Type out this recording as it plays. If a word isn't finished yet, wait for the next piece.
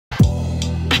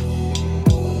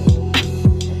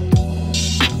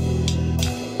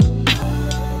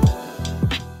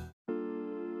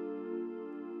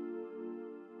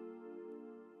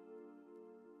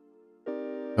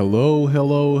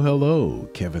Hello.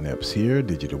 Kevin Epps here,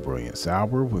 Digital Brilliance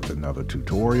Hour with another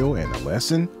tutorial and a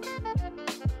lesson.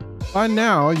 By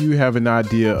now, you have an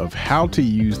idea of how to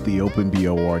use the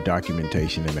OpenBOR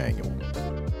documentation and manual,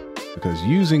 because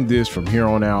using this from here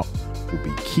on out will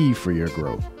be key for your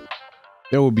growth.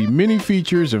 There will be many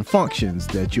features and functions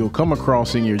that you'll come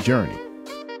across in your journey,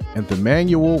 and the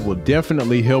manual will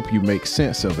definitely help you make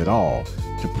sense of it all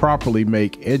to properly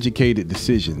make educated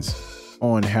decisions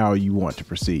on how you want to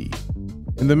proceed.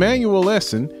 In the manual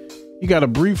lesson, you got a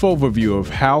brief overview of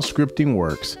how scripting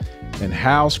works and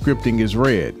how scripting is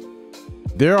read.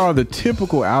 There are the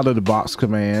typical out-of-the-box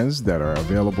commands that are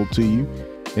available to you,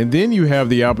 and then you have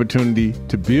the opportunity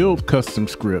to build custom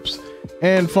scripts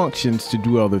and functions to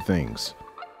do other things.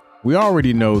 We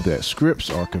already know that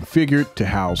scripts are configured to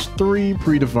house 3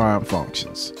 predefined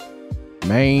functions: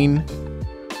 main,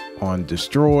 on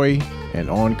destroy, and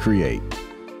on create.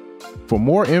 For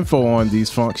more info on these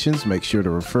functions, make sure to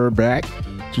refer back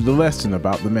to the lesson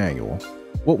about the manual.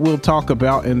 What we'll talk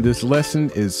about in this lesson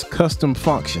is custom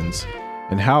functions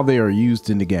and how they are used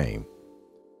in the game.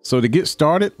 So to get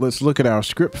started, let's look at our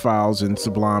script files in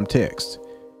Sublime Text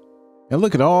and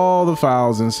look at all the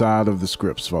files inside of the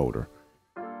scripts folder.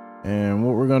 And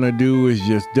what we're going to do is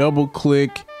just double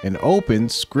click and open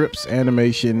scripts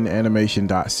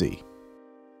animation.c.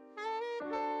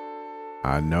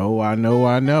 I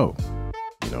know.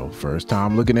 First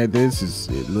time looking at this,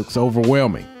 it looks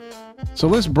overwhelming. So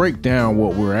let's break down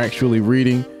what we're actually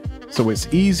reading so it's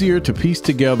easier to piece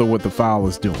together what the file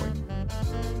is doing.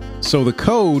 So the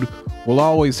code will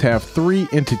always have 3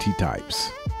 entity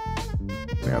types.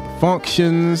 We have the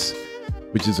functions,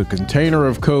 which is a container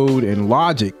of code and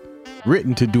logic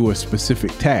written to do a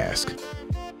specific task.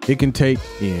 It can take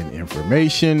in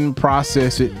information,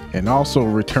 process it, and also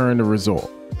return the result.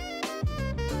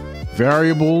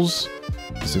 Variables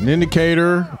is an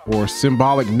indicator or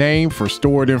symbolic name for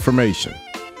stored information.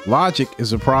 Logic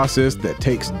is a process that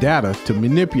takes data to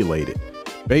manipulate it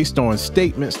based on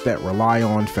statements that rely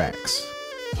on facts.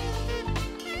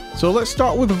 So let's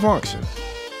start with a function.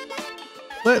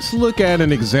 Let's look at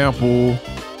an example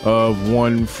of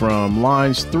one from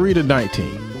lines 3 to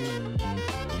 19.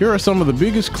 Here are some of the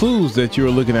biggest clues that you're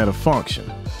looking at a function.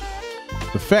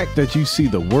 The fact that you see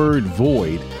the word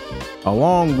void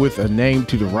along with a name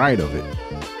to the right of it,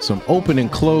 some open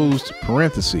and closed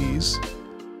parentheses,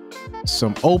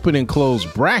 some open and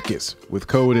closed brackets with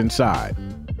code inside.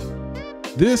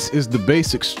 This is the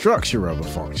basic structure of a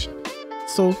function,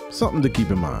 so something to keep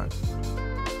in mind.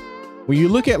 When you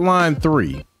look at line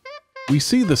 3, we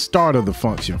see the start of the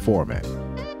function format,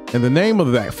 and the name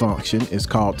of that function is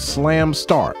called slam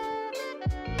start.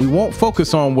 We won't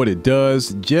focus on what it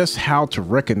does, just how to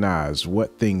recognize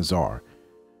what things are,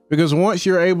 because once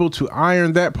you're able to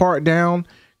iron that part down,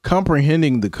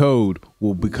 comprehending the code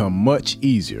will become much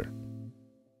easier.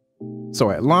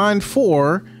 So at line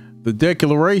 4, the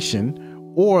declaration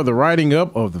or the writing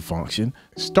up of the function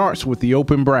starts with the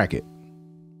open bracket.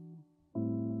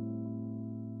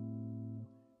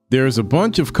 There's a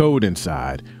bunch of code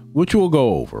inside, which we'll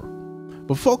go over,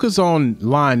 but focus on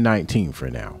line 19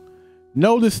 for now.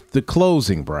 Notice the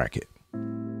closing bracket.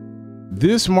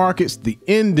 This marks the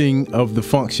ending of the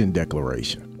function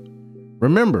declaration.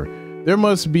 Remember, there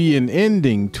must be an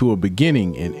ending to a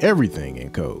beginning in everything in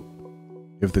code.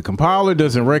 If the compiler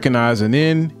doesn't recognize an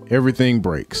end, everything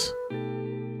breaks.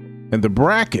 And the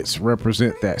brackets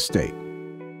represent that state.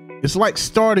 It's like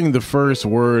starting the first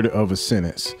word of a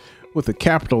sentence with a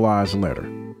capitalized letter,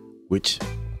 which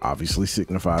obviously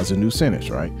signifies a new sentence,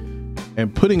 right?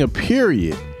 And putting a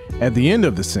period at the end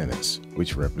of the sentence,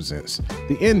 which represents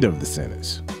the end of the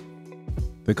sentence.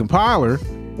 The compiler,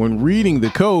 when reading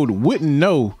the code, wouldn't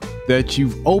know that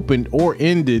you've opened or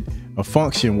ended a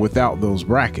function without those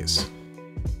brackets.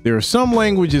 There are some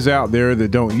languages out there that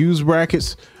don't use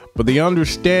brackets, but the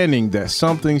understanding that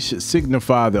something should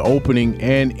signify the opening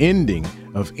and ending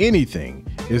of anything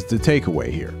is the takeaway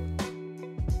here.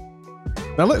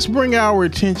 Now let's bring our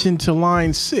attention to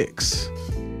line 6.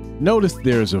 Notice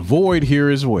there's a void here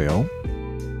as well,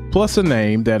 plus a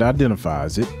name that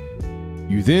identifies it.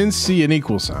 You then see an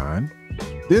equal sign,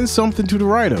 then something to the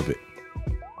right of it.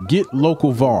 Get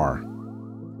local var.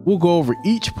 We'll go over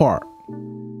each part.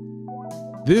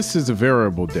 This is a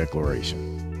variable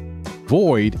declaration.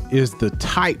 Void is the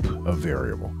type of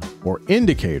variable or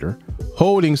indicator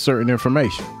holding certain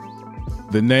information.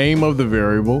 The name of the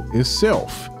variable is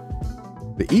self.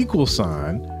 The equal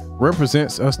sign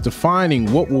represents us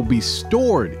defining what will be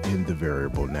stored in the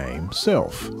variable name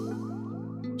self.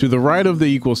 To the right of the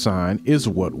equal sign is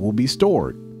what will be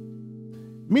stored.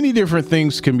 Many different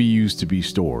things can be used to be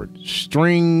stored.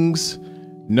 Strings,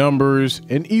 numbers,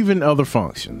 and even other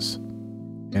functions.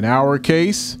 In our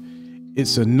case,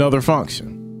 it's another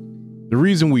function. The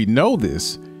reason we know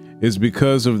this is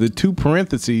because of the two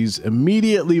parentheses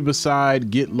immediately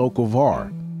beside get local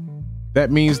var.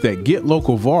 That means that get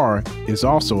local var is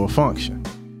also a function,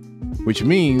 which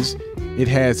means it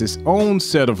has its own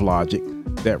set of logic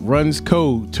that runs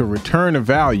code to return a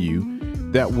value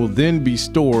that will then be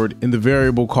stored in the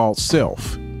variable called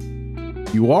self.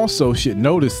 You also should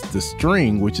notice the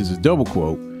string, which is a double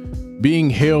quote, being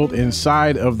held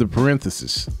inside of the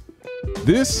parenthesis.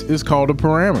 This is called a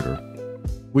parameter,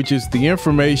 which is the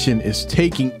information it's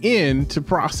taking in to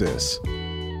process.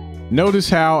 Notice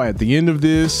how at the end of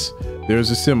this,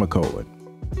 there's a semicolon.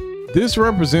 This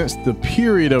represents the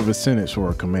period of a sentence or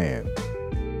a command.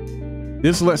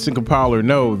 This lets the compiler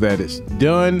know that it's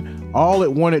done all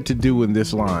it wanted to do in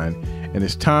this line, and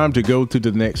it's time to go to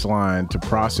the next line to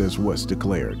process what's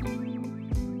declared.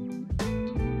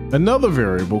 Another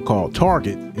variable called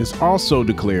target is also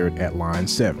declared at line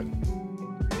 7.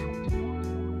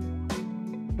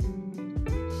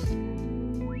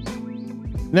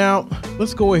 Now,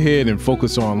 let's go ahead and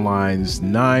focus on lines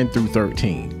 9 through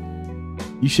 13.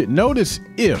 You should notice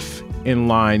if in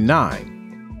line 9.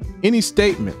 Any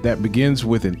statement that begins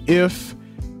with an if,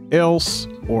 else,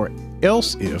 or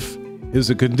else if is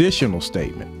a conditional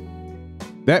statement.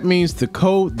 That means the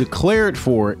code declared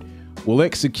for it will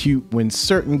execute when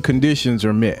certain conditions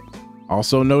are met.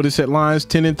 Also notice at lines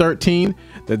 10 and 13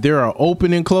 that there are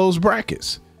open and closed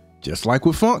brackets, just like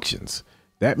with functions.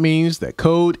 That means that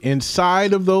code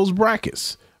inside of those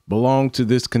brackets belong to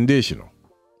this conditional.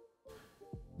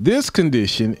 This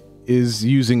condition is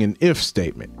using an if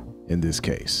statement in this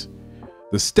case.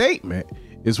 The statement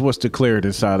is what's declared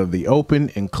inside of the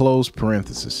open and closed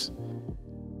parentheses.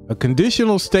 A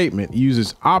conditional statement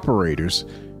uses operators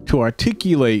to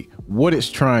articulate what it's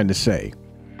trying to say.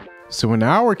 So in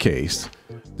our case,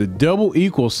 the double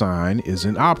equal sign is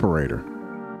an operator.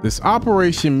 This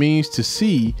operation means to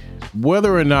see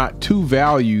whether or not two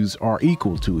values are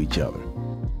equal to each other.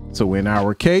 So in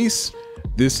our case,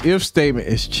 this if statement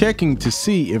is checking to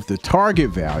see if the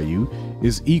target value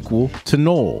is equal to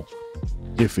null.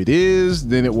 If it is,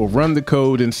 then it will run the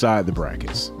code inside the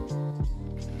brackets.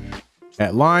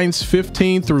 At lines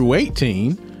 15 through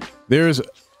 18, there's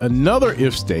another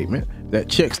if statement that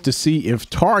checks to see if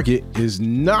target is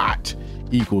not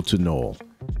equal to null.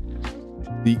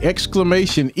 The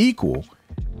exclamation equal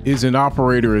is an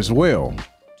operator as well,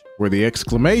 where the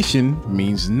exclamation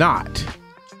means not,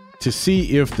 to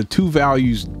see if the two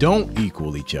values don't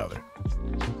equal each other.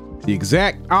 The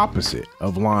exact opposite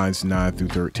of lines 9 through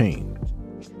 13.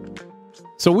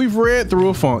 So we've read through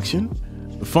a function.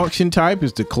 The function type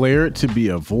is declared to be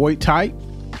a void type.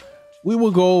 We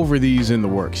will go over these in the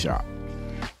workshop.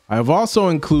 I have also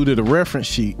included a reference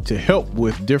sheet to help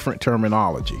with different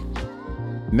terminology.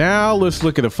 Now let's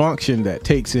look at a function that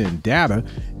takes in data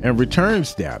and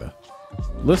returns data.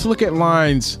 Let's look at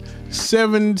lines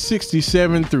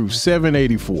 767 through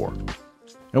 784.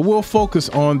 And we'll focus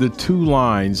on the two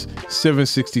lines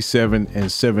 767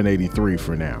 and 783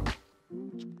 for now.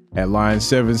 At line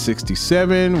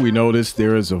 767, we notice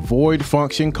there is a void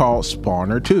function called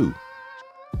spawner2.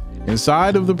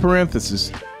 Inside of the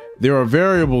parentheses, there are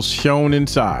variables shown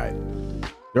inside.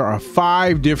 There are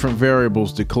 5 different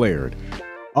variables declared,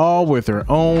 all with their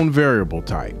own variable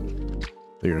type.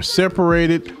 They are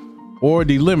separated or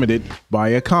delimited by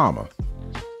a comma.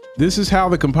 This is how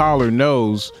the compiler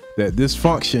knows that this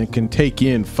function can take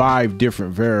in 5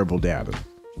 different variable data.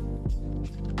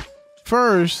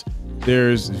 First,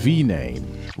 there's vname,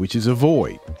 which is a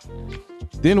void.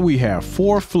 Then we have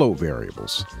 4 float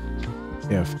variables: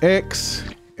 fx,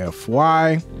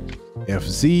 fy,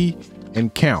 fz,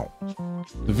 and count.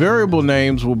 The variable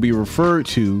names will be referred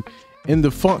to in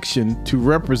the function to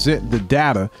represent the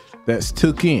data that's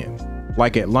took in.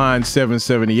 Like at line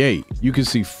 778, you can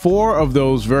see 4 of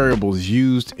those variables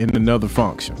used in another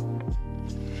function.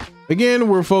 Again,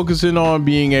 we're focusing on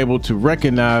being able to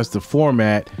recognize the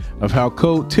format of how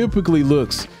code typically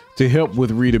looks to help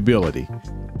with readability.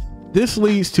 This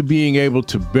leads to being able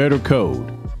to better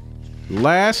code.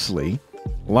 Lastly,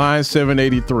 line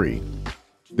 783,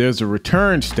 there's a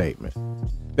return statement.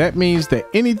 That means that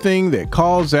anything that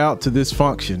calls out to this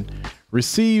function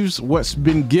receives what's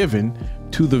been given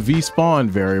to the vspawn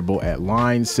variable at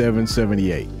line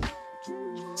 778.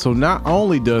 So not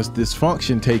only does this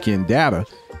function take in data,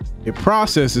 it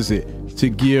processes it to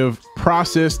give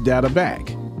processed data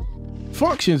back.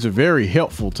 Functions are very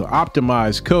helpful to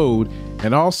optimize code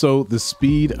and also the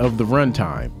speed of the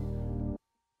runtime.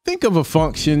 Think of a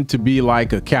function to be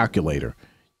like a calculator.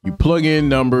 You plug in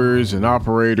numbers and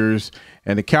operators,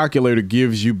 and the calculator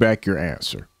gives you back your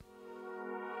answer.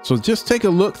 So just take a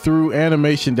look through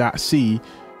animation.c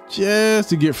just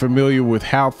to get familiar with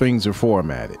how things are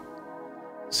formatted.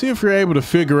 See if you're able to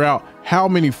figure out how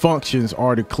many functions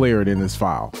are declared in this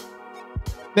file.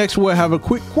 Next, we'll have a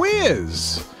quick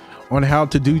quiz on how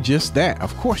to do just that.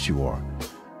 Of course you are.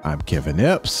 I'm Kevin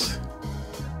Epps.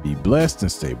 Be blessed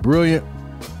and stay brilliant.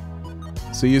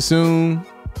 See you soon.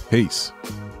 Peace.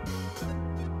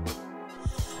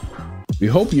 We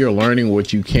hope you're learning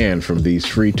what you can from these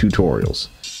free tutorials.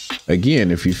 Again,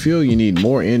 if you feel you need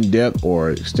more in-depth or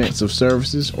extensive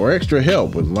services or extra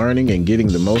help with learning and getting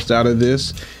the most out of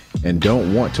this and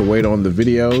don't want to wait on the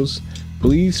videos,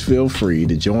 please feel free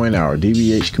to join our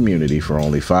DBH community for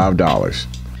only $5.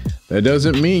 That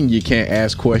doesn't mean you can't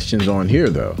ask questions on here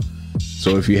though.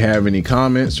 So if you have any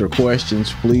comments or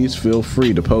questions, please feel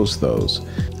free to post those.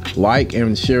 Like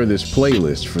and share this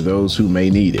playlist for those who may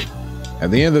need it. At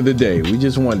the end of the day, we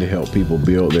just want to help people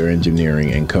build their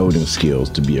engineering and coding skills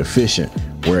to be efficient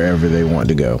wherever they want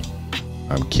to go.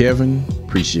 I'm Kevin.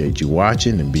 Appreciate you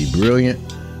watching and be brilliant.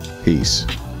 Peace.